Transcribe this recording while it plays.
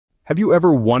Have you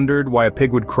ever wondered why a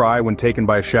pig would cry when taken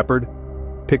by a shepherd?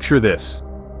 Picture this: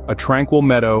 a tranquil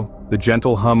meadow, the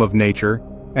gentle hum of nature,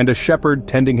 and a shepherd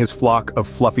tending his flock of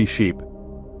fluffy sheep.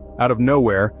 Out of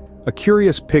nowhere, a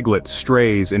curious piglet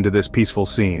strays into this peaceful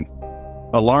scene.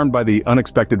 Alarmed by the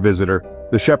unexpected visitor,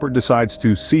 the shepherd decides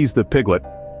to seize the piglet,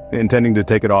 intending to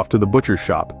take it off to the butcher's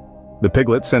shop. The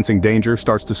piglet, sensing danger,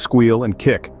 starts to squeal and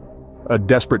kick, a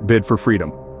desperate bid for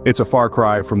freedom. It's a far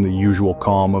cry from the usual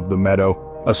calm of the meadow,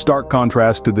 a stark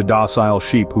contrast to the docile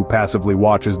sheep who passively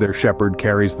watch as their shepherd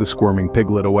carries the squirming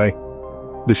piglet away.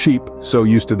 The sheep, so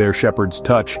used to their shepherd's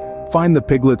touch, find the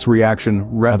piglet's reaction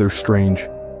rather strange.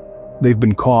 They've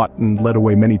been caught and led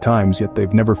away many times, yet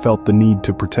they've never felt the need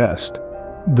to protest.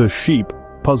 The sheep,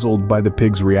 puzzled by the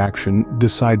pig's reaction,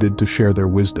 decided to share their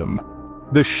wisdom.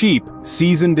 The sheep,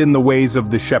 seasoned in the ways of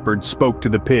the shepherd, spoke to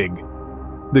the pig.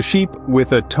 The sheep,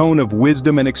 with a tone of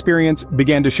wisdom and experience,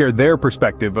 began to share their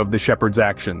perspective of the shepherd's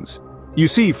actions. "You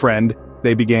see, friend,"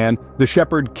 they began, "the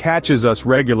shepherd catches us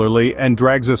regularly and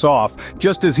drags us off,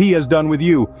 just as he has done with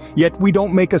you. Yet we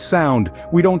don't make a sound,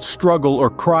 we don't struggle or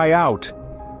cry out."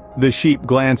 The sheep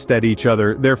glanced at each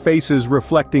other, their faces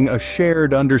reflecting a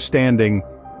shared understanding.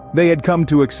 They had come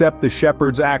to accept the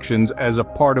shepherd's actions as a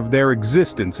part of their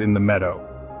existence in the meadow.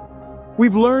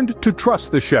 "We've learned to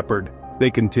trust the shepherd," they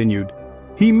continued.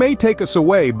 "He may take us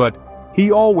away, but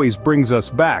he always brings us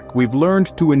back. We've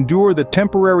learned to endure the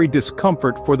temporary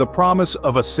discomfort for the promise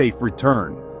of a safe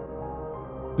return."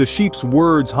 The sheep's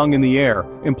words hung in the air,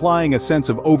 implying a sense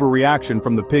of overreaction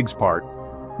from the pig's part.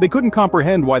 They couldn't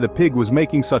comprehend why the pig was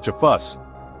making such a fuss.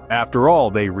 After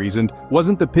all, they reasoned,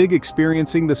 wasn't the pig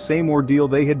experiencing the same ordeal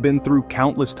they had been through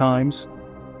countless times?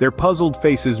 Their puzzled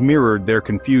faces mirrored their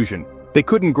confusion. They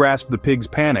couldn't grasp the pig's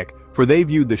panic, for they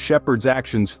viewed the shepherd's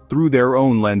actions through their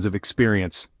own lens of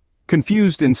experience.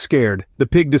 Confused and scared, the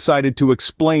pig decided to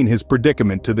explain his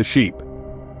predicament to the sheep.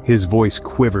 His voice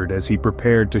quivered as he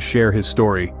prepared to share his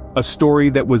story, a story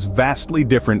that was vastly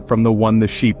different from the one the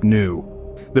sheep knew.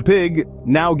 The pig,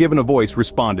 now given a voice,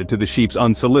 responded to the sheep's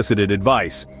unsolicited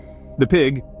advice. The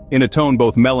pig, in a tone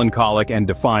both melancholic and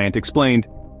defiant, explained,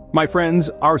 "My friends,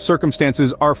 our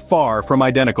circumstances are far from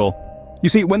identical. You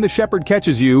see, when the shepherd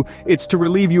catches you, it's to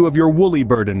relieve you of your woolly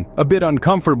burden, a bit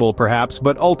uncomfortable perhaps,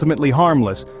 but ultimately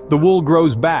harmless. The wool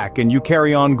grows back and you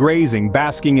carry on grazing,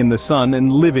 basking in the sun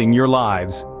and living your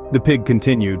lives." The pig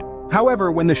continued,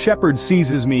 "However, when the shepherd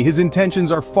seizes me, his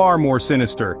intentions are far more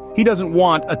sinister. He doesn't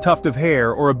want a tuft of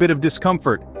hair or a bit of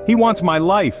discomfort. He wants my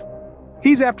life.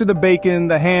 He's after the bacon,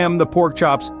 the ham, the pork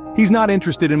chops. He's not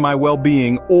interested in my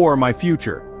well-being or my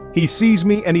future. He sees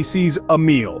me and he sees a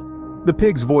meal." The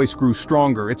pig's voice grew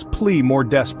stronger, its plea more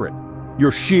desperate. "You're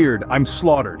sheared, I'm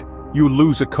slaughtered. You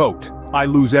lose a coat, I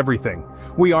lose everything.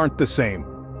 We aren't the same."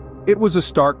 It was a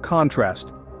stark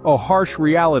contrast, a harsh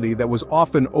reality that was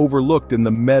often overlooked in the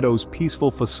meadow's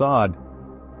peaceful facade.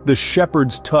 The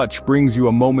shepherd's touch brings you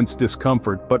a moment's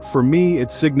discomfort, but for me it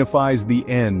signifies the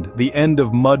end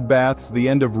of mud baths, the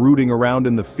end of rooting around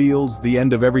in the fields, the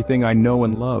end of everything I know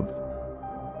and love.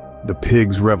 The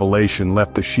pig's revelation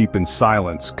left the sheep in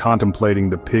silence,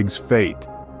 contemplating the pig's fate.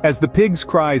 As the pig's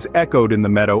cries echoed in the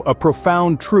meadow, a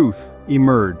profound truth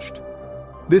emerged.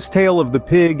 This tale of the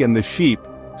pig and the sheep,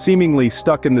 seemingly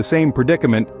stuck in the same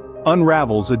predicament,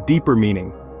 unravels a deeper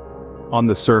meaning. On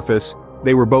the surface,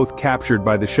 they were both captured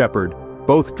by the shepherd,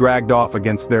 both dragged off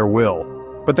against their will,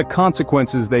 but the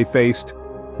consequences they faced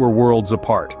were worlds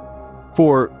apart.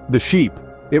 For the sheep,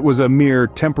 it was a mere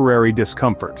temporary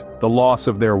discomfort, the loss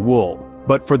of their wool.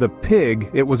 But for the pig,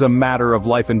 it was a matter of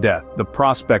life and death, the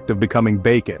prospect of becoming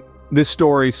bacon. This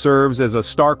story serves as a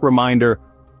stark reminder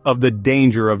of the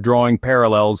danger of drawing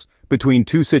parallels between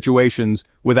two situations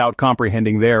without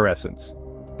comprehending their essence.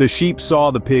 The sheep saw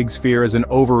the pig's fear as an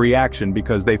overreaction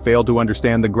because they failed to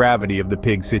understand the gravity of the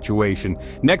pig's situation.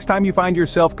 Next time you find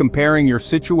yourself comparing your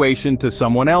situation to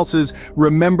someone else's,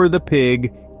 remember the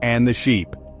pig and the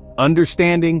sheep.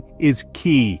 Understanding is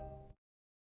key.